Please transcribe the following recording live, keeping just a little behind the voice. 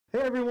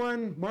Hey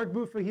everyone, Mark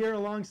Buffa here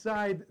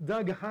alongside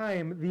Doug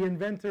Heim, the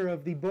inventor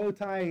of the bow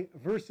tie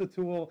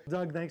VersaTool.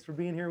 Doug, thanks for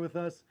being here with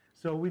us.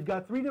 So we've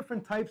got three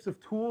different types of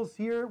tools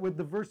here with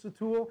the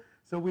VersaTool.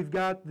 So we've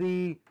got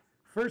the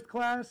first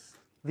class,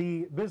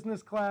 the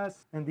business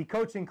class, and the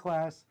coaching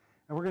class.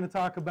 And we're going to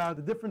talk about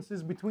the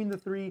differences between the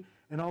three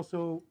and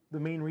also the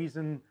main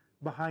reason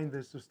behind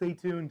this. So stay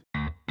tuned.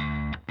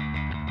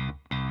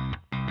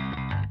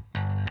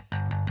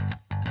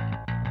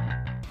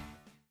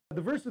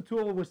 The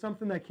VersaTool was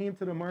something that came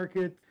to the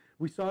market.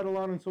 We saw it a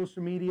lot on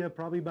social media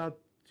probably about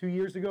 2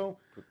 years ago,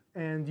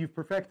 and you've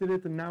perfected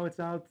it, and now it's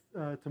out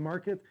to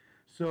market.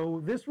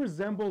 So this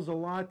resembles a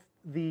lot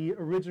the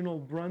original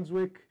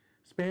Brunswick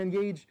span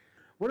gauge.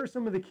 What are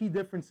some of the key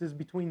differences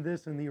between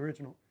this and the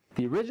original?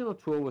 The original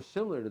tool was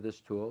similar to this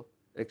tool,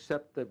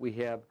 except that we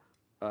have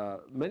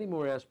many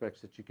more aspects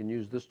that you can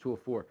use this tool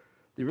for.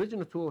 The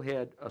original tool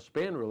had a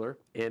span ruler,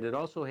 and it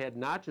also had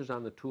notches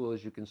on the tool,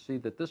 as you can see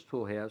that this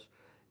tool has.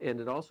 And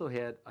it also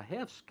had a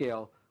half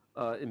scale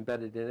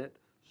embedded in it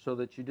so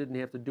that you didn't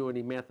have to do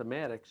any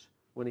mathematics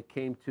when it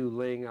came to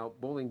laying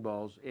out bowling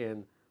balls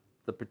and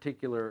the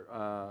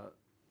particular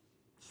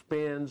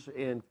spans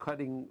and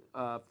cutting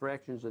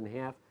fractions in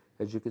half,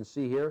 as you can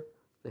see here,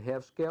 the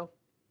half scale.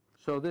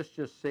 So this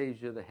just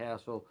saves you the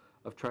hassle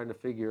of trying to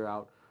figure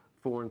out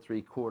 4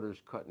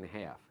 3/4 cut in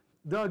half.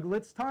 Doug,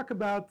 let's talk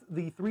about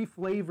the three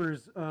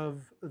flavors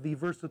of the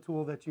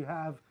VersaTool that you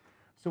have.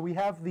 So we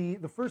have the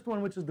first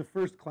one, which is the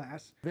first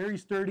class. Very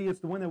sturdy. It's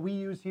the one that we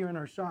use here in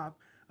our shop.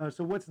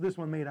 So what's this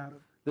one made out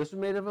of? This is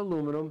made of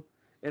aluminum,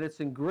 and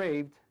it's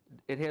engraved.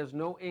 It has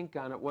no ink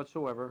on it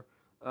whatsoever.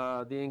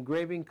 The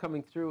engraving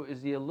coming through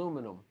is the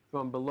aluminum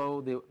from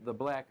below the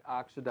black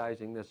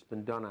oxidizing that's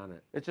been done on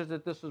it. It's just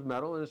that this is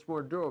metal and it's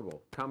more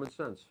durable. Common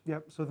sense.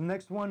 Yep. So the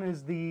next one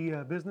is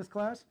the business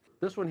class.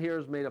 This one here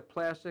is made of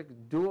plastic,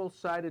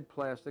 dual-sided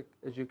plastic.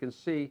 As you can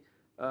see,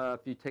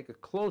 if you take a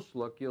close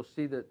look, you'll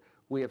see that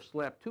we have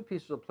slapped two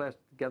pieces of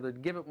plastic together to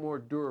give it more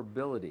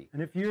durability.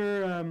 And if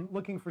you're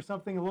looking for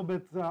something a little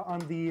bit on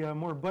the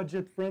more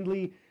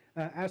budget-friendly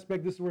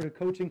aspect, this is where the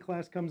coaching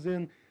class comes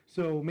in.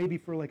 So maybe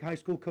for like high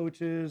school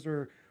coaches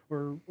or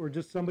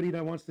just somebody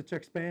that wants to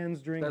check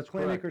spans during a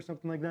clinic or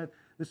something like that,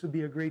 this would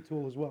be a great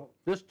tool as well.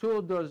 This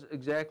tool does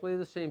exactly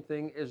the same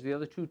thing as the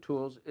other two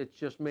tools. It's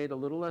just made a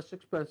little less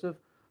expensive,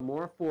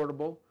 more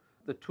affordable.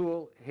 The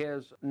tool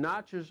has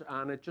notches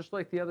on it just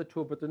like the other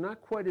tool, but they're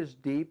not quite as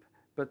deep,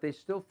 but they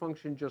still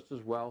function just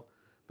as well.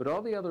 But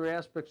all the other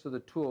aspects of the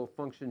tool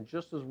function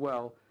just as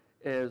well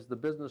as the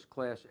business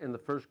class and the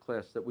first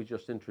class that we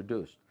just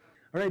introduced.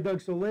 All right, Doug,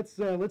 so let's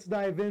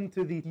dive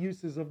into the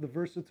uses of the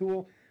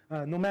VersaTool.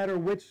 No matter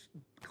which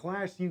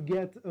class you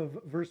get of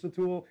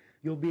VersaTool,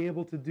 you'll be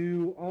able to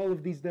do all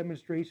of these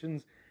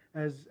demonstrations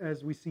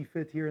as we see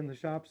fit here in the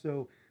shop.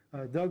 So,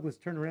 Doug, let's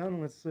turn around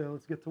and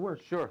let's get to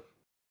work. Sure.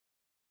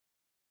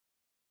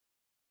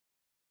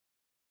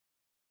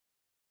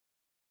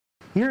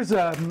 Here's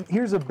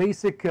a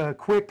basic,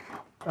 quick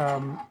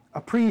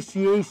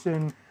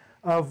appreciation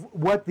of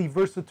what the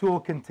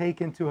VersaTool can take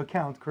into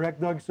account,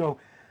 correct, Doug? So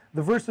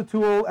the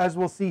VersaTool, as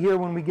we'll see here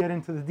when we get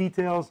into the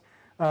details,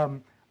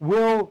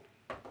 will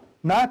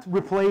not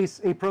replace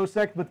a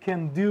ProSec, but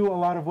can do a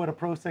lot of what a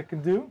ProSec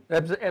can do.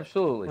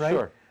 Absolutely, right?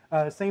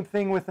 Sure. Same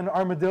thing with an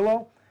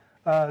armadillo.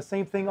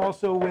 Same thing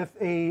also with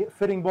a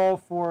fitting ball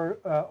for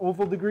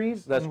oval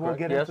degrees. That's and we'll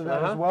correct. get into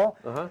that as well.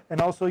 And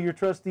also your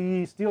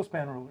trusty steel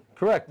span ruler.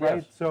 Correct,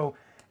 right? yes. So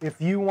if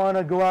you want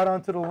to go out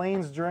onto the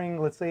lanes during,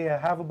 let's say, a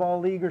have-a-ball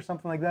league or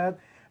something like that,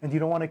 and you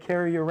don't want to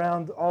carry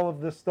around all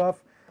of this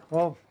stuff,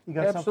 well, you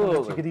got something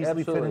that you could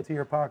easily fit into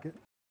your pocket.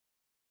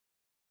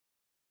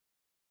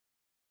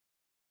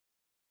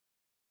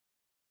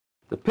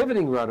 The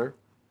pivoting rudder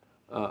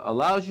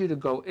allows you to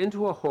go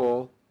into a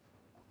hole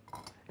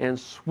and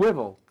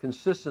swivel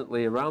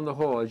consistently around the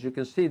hole. As you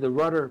can see, the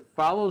rudder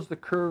follows the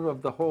curve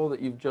of the hole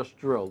that you've just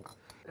drilled.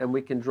 And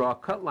we can draw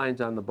cut lines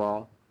on the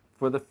ball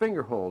for the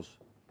finger holes,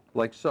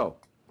 like so.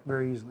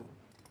 Very easily.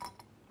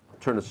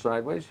 Turn it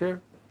sideways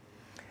here.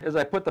 As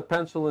I put the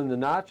pencil in the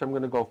notch, I'm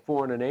going to go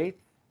 4 1/8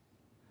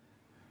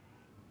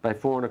 by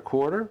 4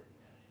 1/4.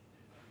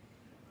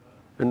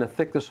 And the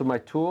thickness of my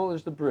tool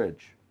is the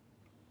bridge.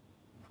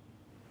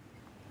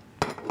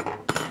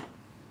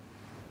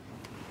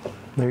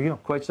 There you go.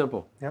 Quite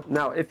simple. Yep.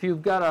 Now, if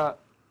you've got a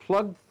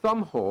plugged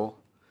thumb hole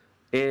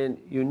and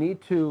you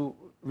need to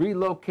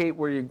relocate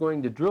where you're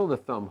going to drill the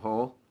thumb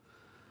hole,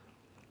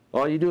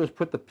 all you do is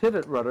put the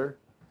pivot rudder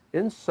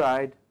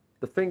inside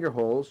the finger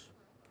holes.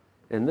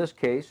 In this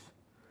case,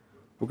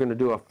 we're going to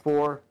do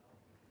 4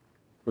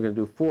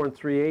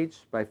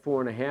 3/8 by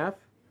 4 1/2.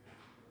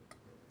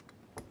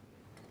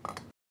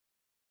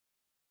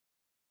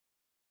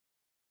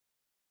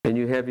 And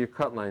you have your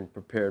cut line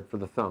prepared for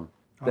the thumb.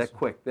 Awesome. That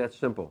quick, that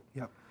simple.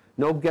 Yep.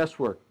 No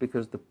guesswork,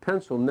 because the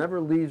pencil never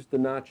leaves the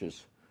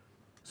notches.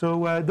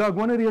 So, Doug,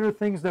 one of the other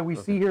things that we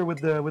see here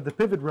with the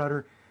pivot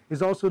rudder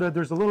is also that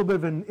there's a little bit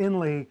of an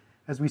inlay,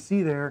 as we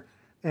see there,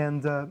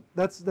 and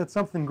that's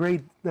something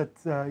great that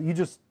you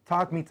just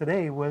taught me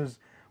today was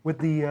with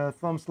the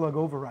thumb slug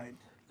override.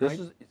 This right?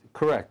 is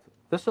correct.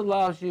 This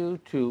allows you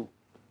to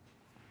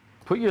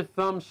put your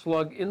thumb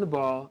slug in the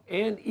ball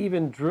and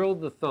even drill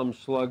the thumb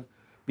slug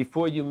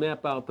before you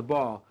map out the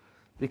ball,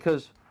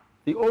 because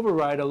the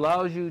override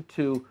allows you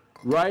to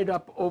ride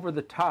up over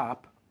the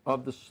top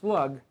of the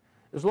slug.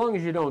 As long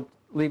as you don't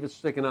leave it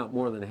sticking out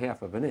more than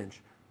 1/2 of an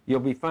inch, you'll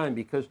be fine,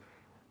 because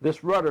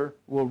this rudder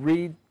will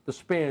read the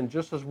span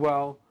just as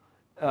well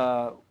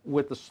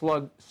with the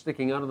slug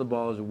sticking out of the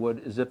ball as it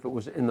would as if it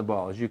was in the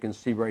ball, as you can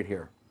see right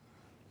here.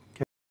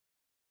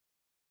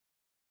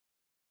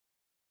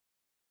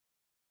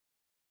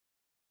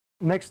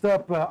 Next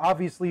up,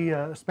 obviously,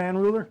 a span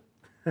ruler.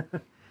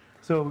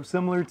 So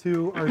similar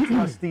to our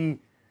trusty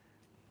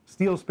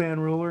steel span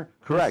ruler.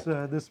 Correct.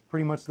 This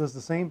pretty much does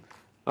the same.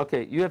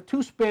 Okay, you have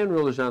 2 span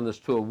rulers on this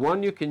tool.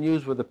 One you can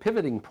use with a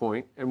pivoting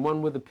point and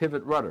one with a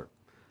pivot rudder.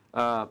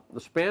 The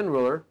span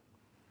ruler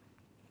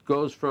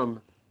goes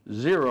from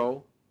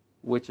 0,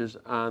 which is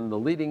on the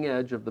leading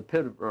edge of the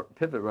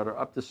pivot rudder,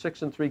 up to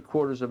 6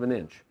 3/4 of an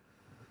inch.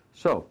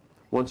 So,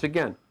 once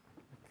again,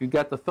 if you've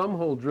got the thumb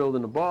hole drilled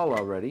in the ball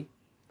already,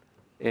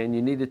 and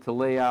you needed to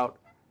lay out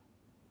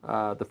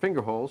the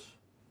finger holes,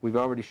 we've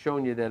already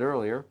shown you that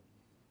earlier.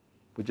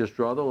 We just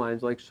draw the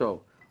lines like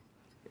so.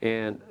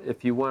 And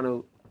if you want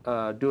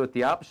to do it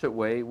the opposite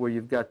way, where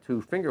you've got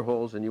 2 finger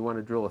holes and you want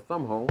to drill a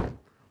thumb hole,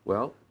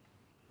 well,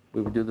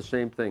 we would do the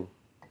same thing,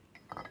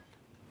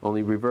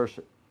 only reverse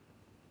it.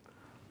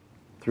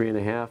 3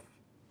 1/2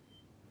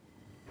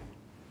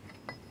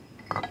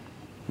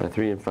 by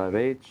 3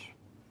 5/8,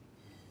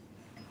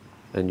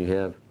 and you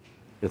have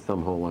your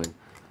thumb hole line.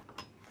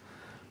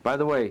 By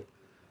the way,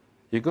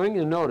 you're going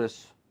to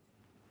notice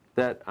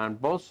that on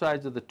both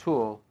sides of the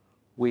tool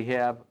we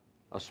have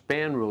a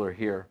span ruler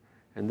here,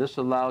 and this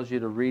allows you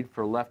to read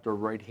for left or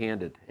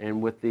right-handed.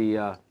 And with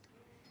the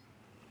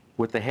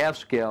half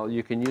scale,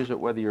 you can use it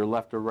whether you're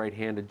left or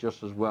right-handed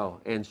just as well,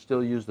 and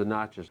still use the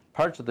notches.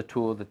 Parts of the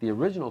tool that the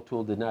original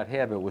tool did not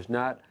have. It was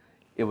not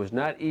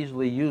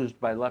easily used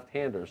by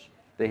left-handers.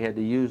 They had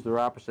to use their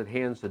opposite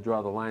hands to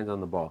draw the lines on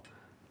the ball.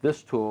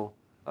 This tool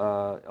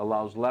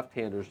allows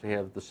left-handers to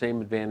have the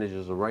same advantage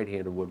as a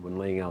right-hander would when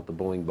laying out the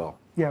bowling ball.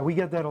 Yeah, we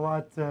get that a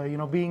lot. You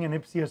know, being an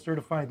IPSIA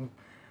certified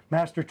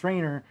master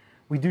trainer,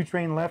 we do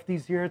train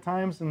lefties here at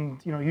times,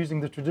 and you know, using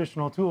the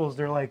traditional tools,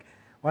 they're like,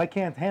 well, I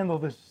can't handle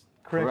this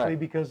correctly Correct.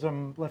 because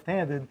I'm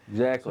left-handed.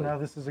 Exactly. So now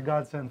this is a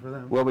godsend for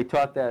them. Well, we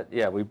taught that,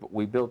 yeah,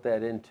 we built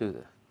that into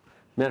the...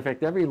 Matter of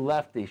fact, every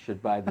lefty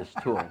should buy this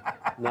tool,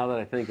 now that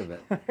I think of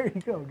it. There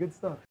you go, good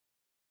stuff.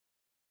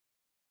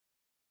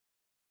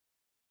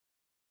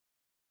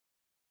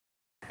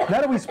 Now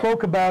that we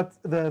spoke about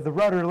the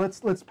rudder,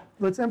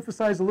 let's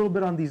emphasize a little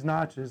bit on these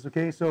notches,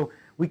 okay? So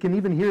we can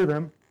even hear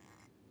them.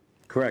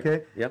 Correct.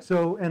 Okay. Yep.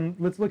 So, and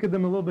let's look at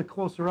them a little bit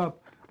closer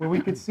up, where we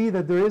could see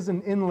that there is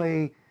an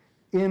inlay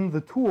in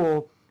the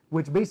tool,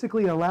 which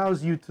basically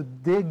allows you to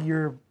dig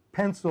your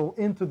pencil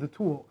into the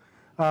tool.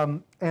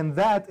 And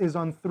that is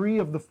on 3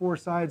 of the 4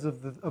 sides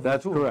of the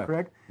tool,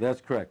 correct?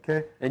 That's correct.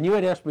 Okay. And you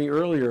had asked me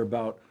earlier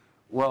about,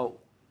 well,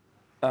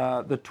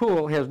 the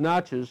tool has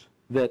notches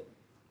that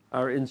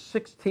are in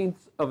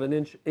 1/16 of an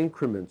inch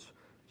increments.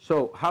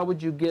 So how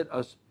would you get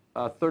a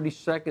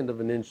 32nd of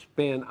an inch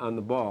span on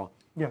the ball?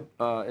 Yeah.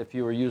 If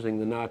you were using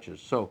the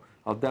notches? So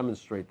I'll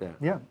demonstrate that.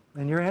 Yeah.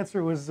 And your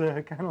answer was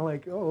kind of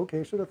like, oh,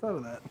 okay, should have thought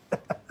of that.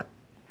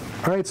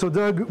 All right, so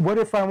Doug, what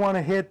if I want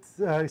to hit,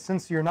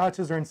 since your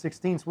notches are in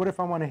 1/16, what if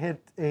I want to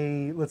hit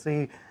a, let's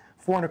say,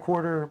 4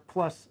 1/4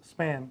 plus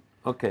span?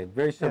 Okay,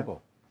 very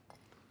simple.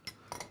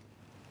 Yeah.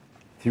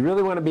 If you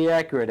really want to be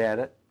accurate at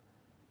it,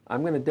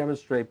 I'm going to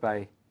demonstrate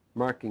by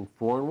marking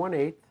 4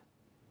 1/8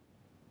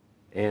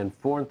 and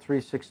 4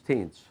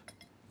 3/16.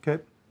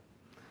 Okay.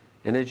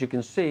 And as you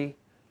can see,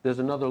 there's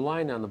another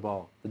line on the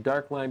ball. The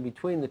dark line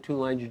between the 2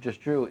 lines you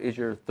just drew is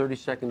your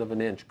 32nd of an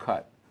inch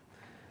cut.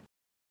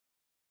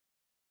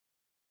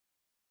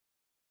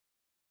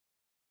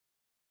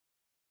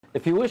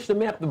 If you wish to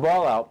map the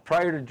ball out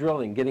prior to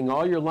drilling, getting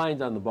all your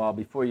lines on the ball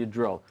before you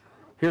drill,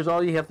 here's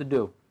all you have to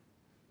do.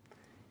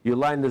 You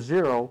line the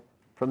 0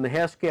 from the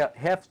half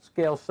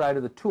scale side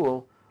of the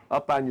tool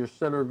up on your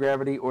center of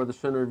gravity or the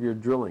center of your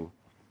drilling.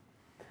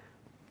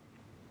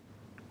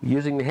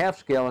 Using the half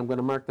scale, I'm going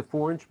to mark the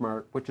 4-inch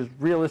mark, which is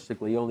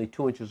realistically only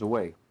 2 inches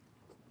away.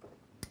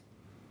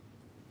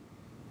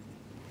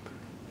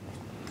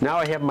 Now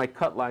I have my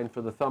cut line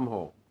for the thumb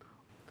hole.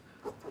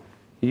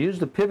 You use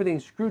the pivoting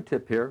screw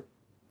tip here,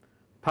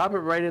 pop it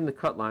right in the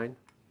cut line,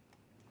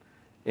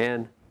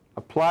 and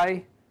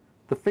apply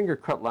the finger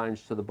cut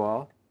lines to the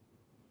ball.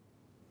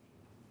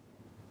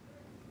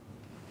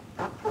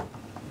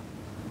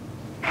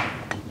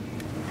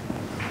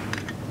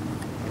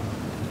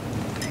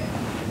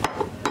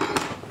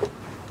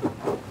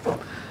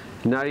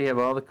 Now you have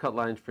all the cut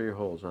lines for your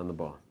holes on the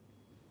ball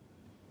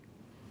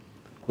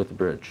with the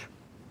bridge.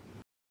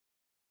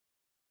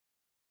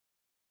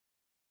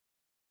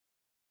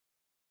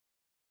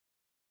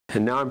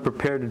 And now I'm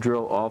prepared to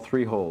drill all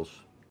 3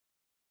 holes.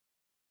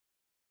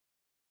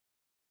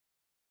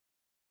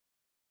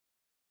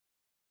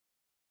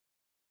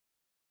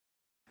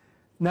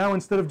 now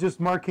instead of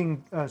just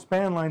marking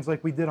span lines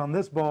like we did on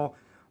this ball,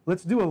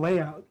 let's do a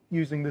layout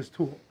using this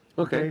tool.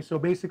 Okay. So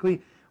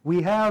basically,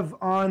 we have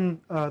on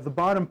the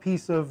bottom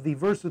piece of the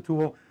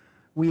VersaTool,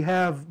 we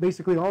have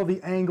basically all the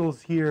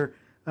angles here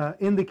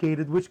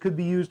indicated, which could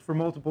be used for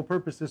multiple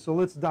purposes. So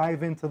let's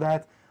dive into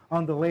that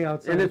on the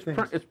layout side of things.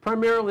 And it's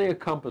primarily a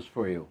compass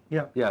for you.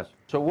 Yeah. Yes.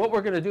 So what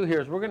we're going to do here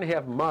is we're going to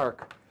have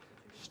Mark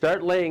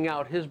start laying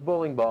out his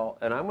bowling ball,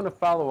 and I'm going to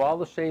follow all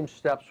the same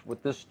steps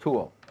with this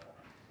tool.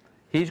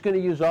 He's going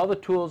to use all the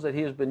tools that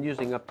he has been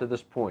using up to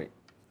this point.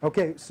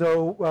 Okay,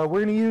 so we're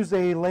going to use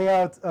a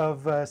layout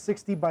of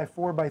 60 by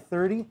 4 by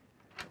 30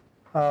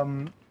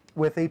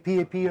 with a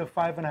PAP of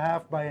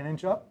 5.5 by 1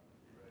 inch up.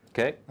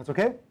 Okay. That's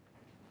okay?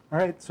 All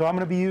right, so I'm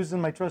going to be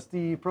using my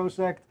trusty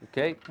ProSect.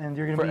 Okay. And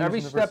you're going to be using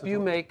every step you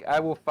make, I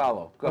will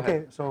follow. Go ahead.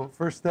 Okay, so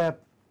first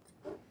step,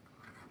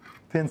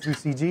 pin through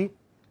CG.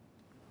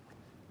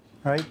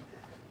 All right.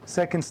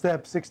 Second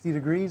step, 60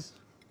 degrees.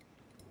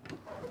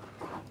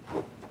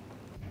 Go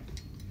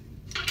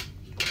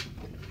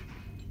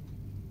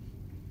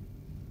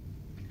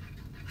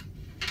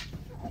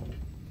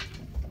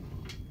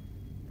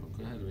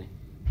ahead, Lee.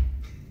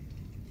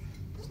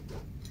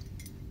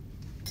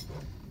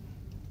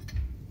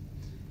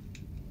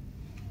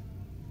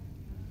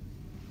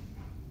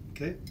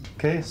 Okay.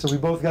 Okay, so we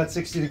both got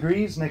 60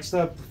 degrees. Next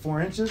up,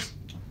 4 inches.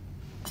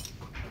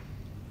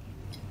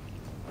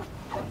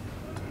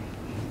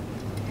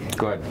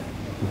 Go ahead.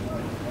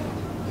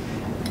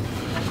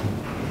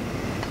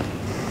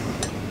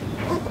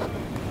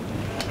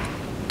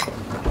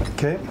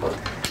 Okay.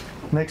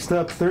 Next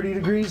up, 30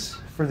 degrees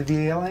for the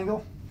VAL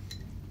angle.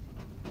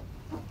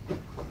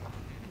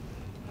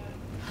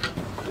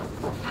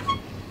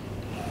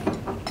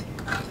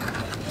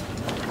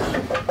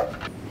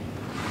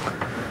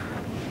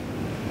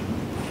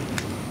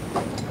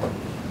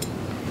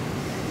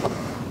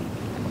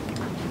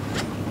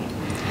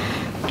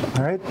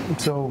 All right,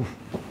 so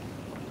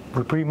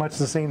we're pretty much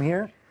the same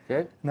here.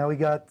 Okay. Now we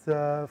got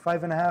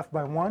 5.5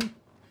 by 1.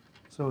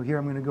 So here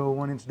I'm going to go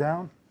 1 inch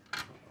down.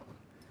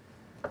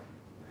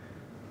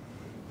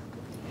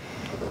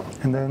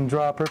 And then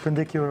draw a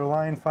perpendicular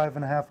line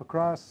 5.5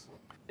 across.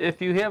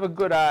 If you have a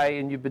good eye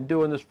and you've been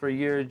doing this for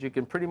years, you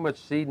can pretty much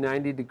see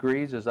 90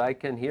 degrees as I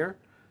can here.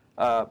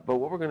 But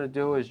what we're going to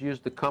do is use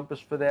the compass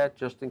for that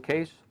just in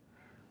case.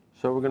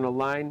 So we're going to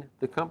line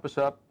the compass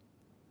up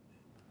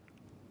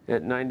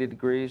at 90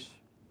 degrees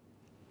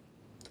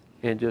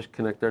and just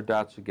connect our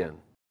dots again.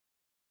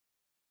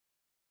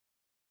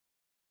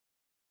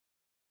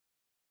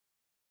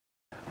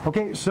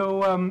 Okay,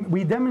 so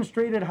we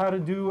demonstrated how to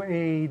do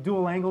a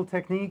dual angle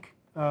technique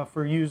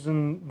for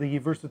using the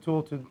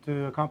VersaTool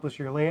to accomplish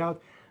your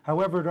layout.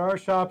 However, there are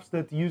shops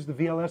that use the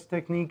VLS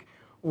technique,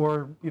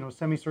 or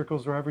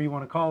semicircles, or whatever you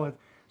want to call it.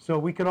 So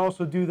we could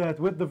also do that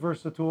with the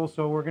VersaTool.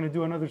 So we're going to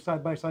do another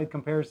side-by-side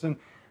comparison.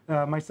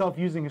 Myself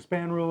using a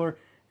span ruler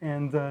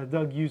and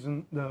Doug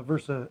using the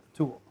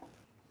VersaTool.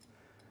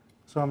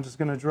 So I'm just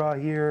going to draw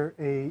here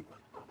a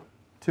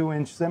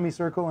 2-inch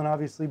semicircle, and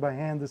obviously by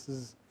hand this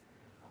is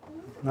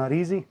not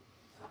easy.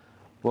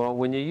 Well,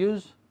 when you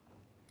use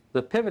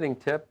the pivoting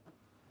tip,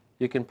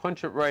 you can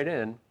punch it right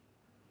in.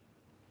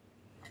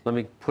 Let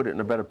me put it in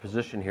a better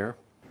position here.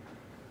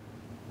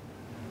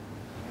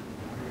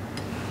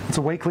 It's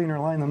a way cleaner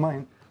line than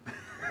mine.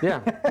 Yeah,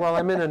 well,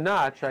 I'm in a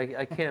notch.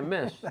 I can't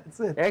miss. That's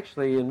it.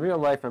 Actually, in real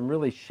life, I'm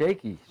really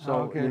shaky. So,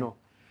 okay.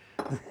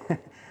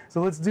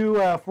 So let's do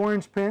a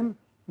 4-inch pin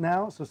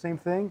now. So same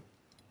thing,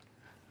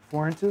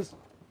 4 inches.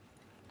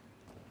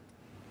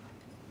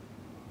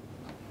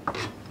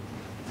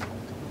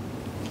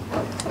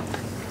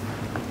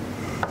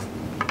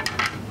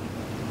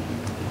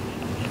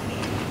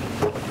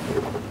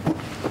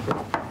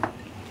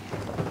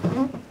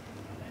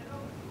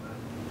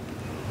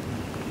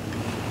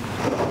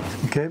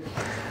 Okay,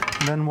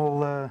 and then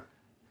we'll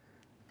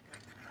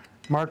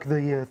mark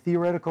the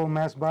theoretical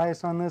mass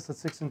bias on this at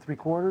 6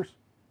 3/4.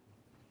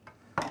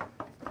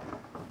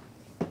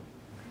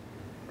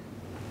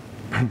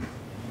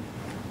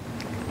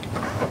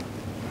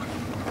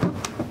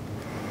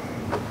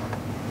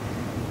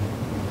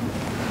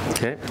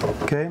 Okay.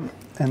 Okay,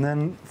 and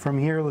then from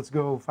here, let's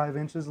go 5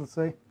 inches, let's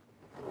say.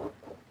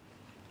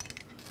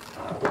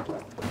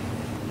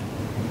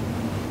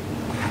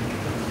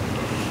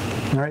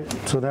 All right,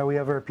 so now we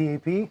have our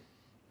PAP.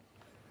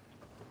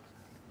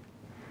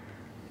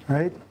 All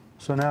right,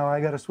 so now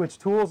I got to switch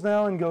tools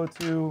now and go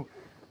to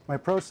my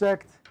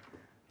ProSect,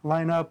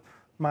 line up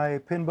my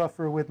pin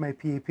buffer with my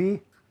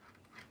PAP.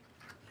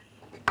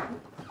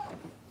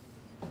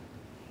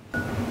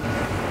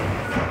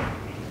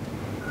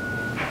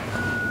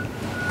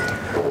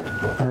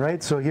 All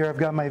right, so here I've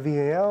got my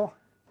VAL,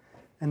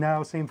 and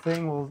now same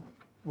thing,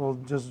 we'll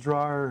just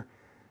draw our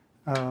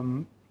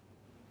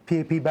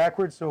PAP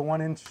backwards, so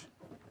 1 inch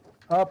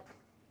up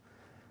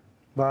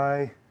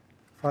by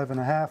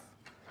 5.5.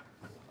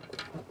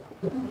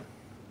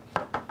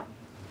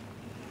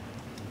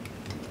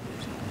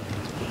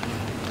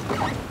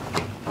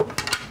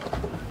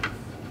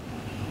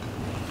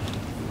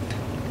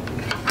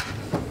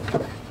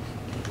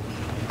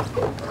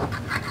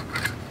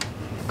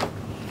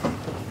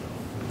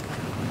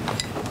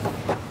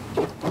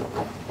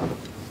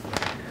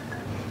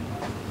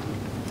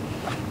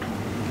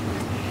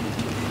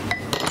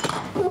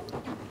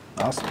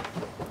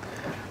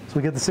 So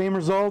we get the same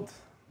result,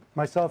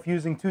 myself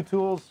using 2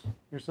 tools,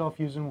 yourself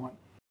using 1.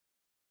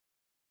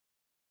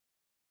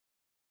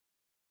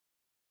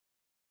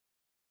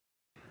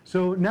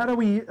 So now that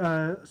we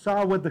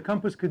saw what the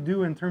compass could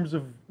do in terms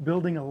of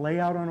building a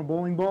layout on a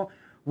bowling ball,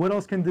 what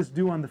else can this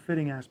do on the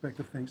fitting aspect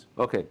of things?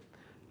 Okay.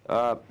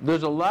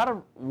 There's a lot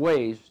of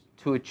ways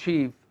to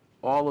achieve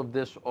all of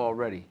this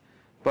already,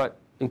 but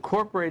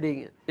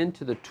incorporating it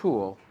into the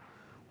tool,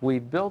 we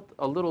built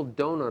a little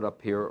donut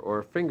up here, or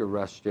a finger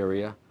rest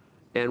area,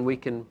 and we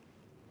can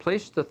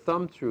place the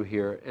thumb through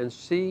here and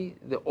see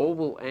the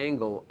oval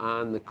angle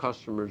on the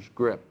customer's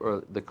grip,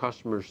 or the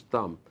customer's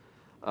thumb.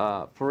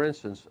 For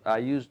instance, I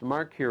used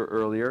Mark here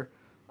earlier.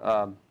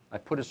 I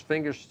put his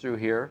fingers through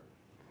here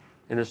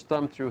and his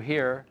thumb through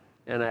here,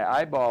 and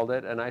I eyeballed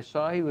it, and I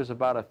saw he was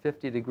about a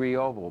 50-degree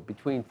oval,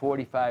 between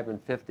 45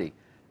 and 50,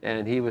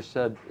 and he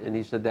said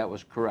that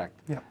was correct.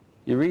 Yeah.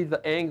 You read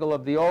the angle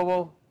of the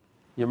oval,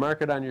 you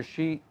mark it on your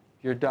sheet,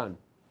 you're done.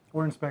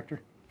 Or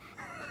inspector.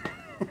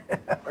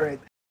 All right.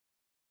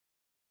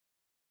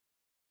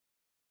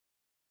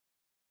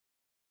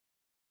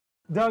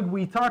 Doug,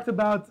 we talked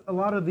about a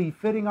lot of the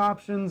fitting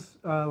options,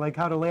 like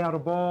how to lay out a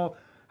ball,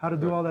 how to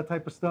do all that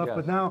type of stuff, Yes.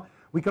 but now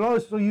we could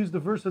also use the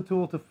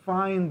VersaTool to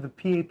find the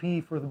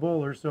PAP for the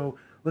bowler, so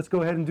let's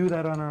go ahead and do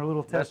that on our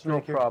little test That's no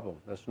rig here. problem.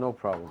 That's no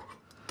problem.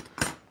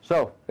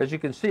 So, as you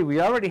can see, we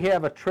already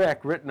have a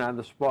track written on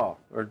this ball,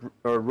 or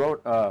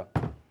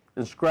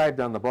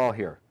inscribed on the ball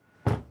here.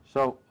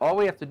 So all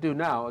we have to do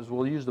now is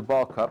we'll use the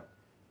ball cup.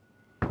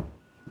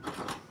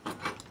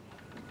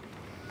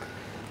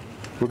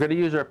 We're going to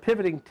use our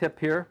pivoting tip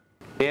here,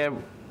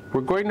 and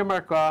we're going to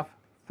mark off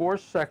 4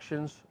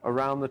 sections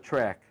around the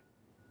track,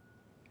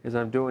 as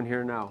I'm doing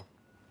here now.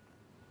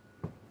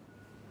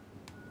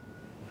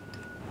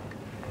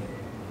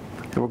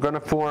 And we're going to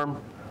form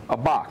a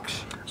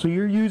box. So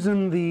you're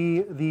using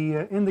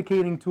the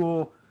indicating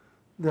tool,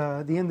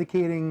 the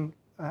indicating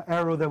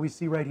arrow that we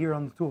see right here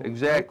on the tool.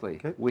 Exactly.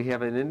 Right? Okay. We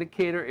have an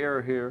indicator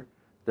arrow here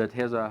that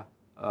has a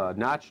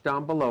notch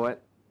down below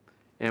it,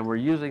 and we're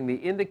using the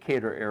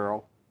indicator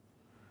arrow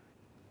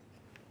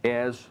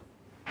as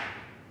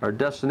our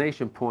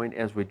destination point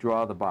as we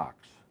draw the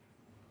box.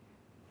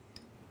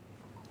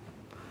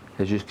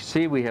 As you can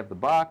see, we have the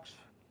box.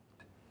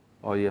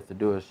 All you have to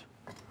do is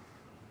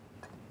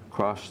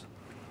cross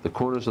the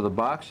corners of the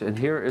box, and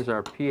here is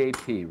our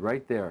PAP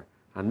right there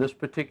on this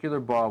particular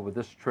ball with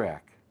this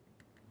track.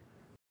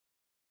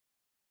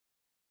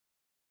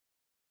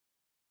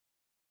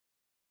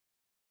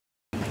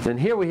 And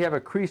here we have a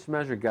crease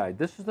measure guide.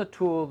 This is the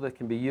tool that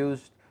can be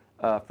used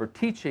for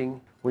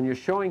teaching when you're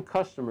showing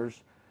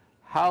customers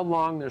how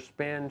long their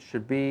span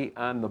should be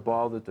on the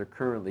ball that they're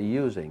currently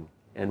using,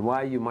 and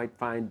why you might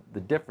find the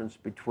difference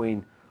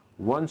between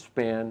one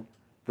span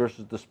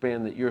versus the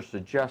span that you're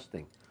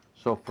suggesting.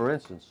 So for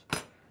instance,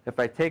 if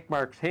I take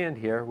Mark's hand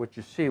here, which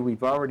you see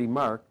we've already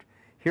marked,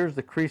 here's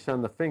the crease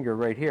on the finger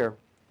right here.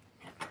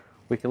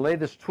 We can lay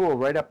this tool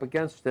right up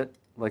against it,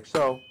 like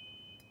so,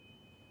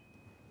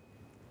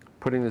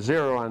 putting the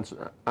 0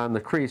 on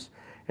the crease,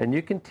 and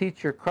you can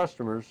teach your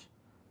customers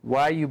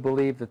why you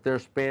believe that their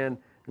span,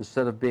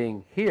 instead of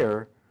being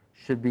here,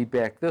 should be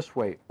back this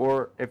way.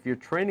 Or if you're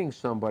training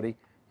somebody,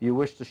 you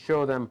wish to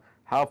show them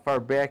how far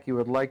back you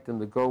would like them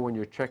to go when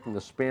you're checking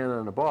the span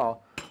on the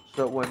ball,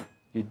 so when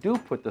you do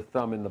put the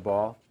thumb in the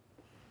ball,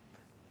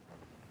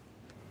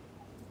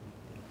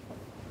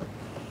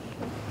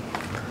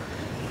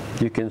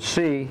 you can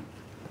see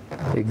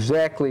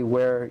exactly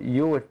where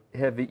you would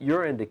have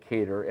your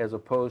indicator, as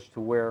opposed to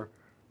where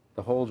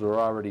the holes are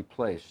already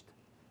placed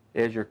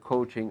as you're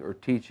coaching or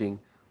teaching,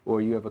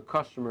 or you have a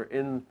customer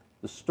in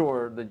the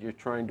store that you're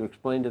trying to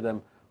explain to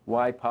them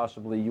why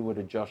possibly you would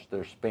adjust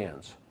their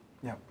spans.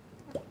 Yeah.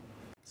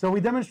 So we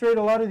demonstrate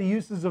a lot of the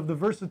uses of the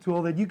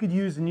VersaTool that you could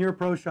use in your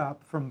pro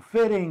shop, from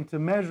fitting to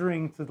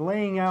measuring to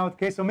laying out.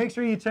 Okay, so make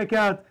sure you check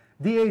out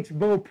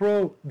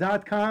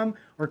dhbowpro.com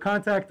or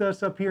contact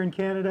us up here in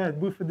Canada at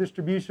Buffa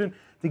Distribution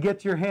to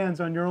get your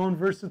hands on your own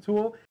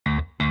VersaTool.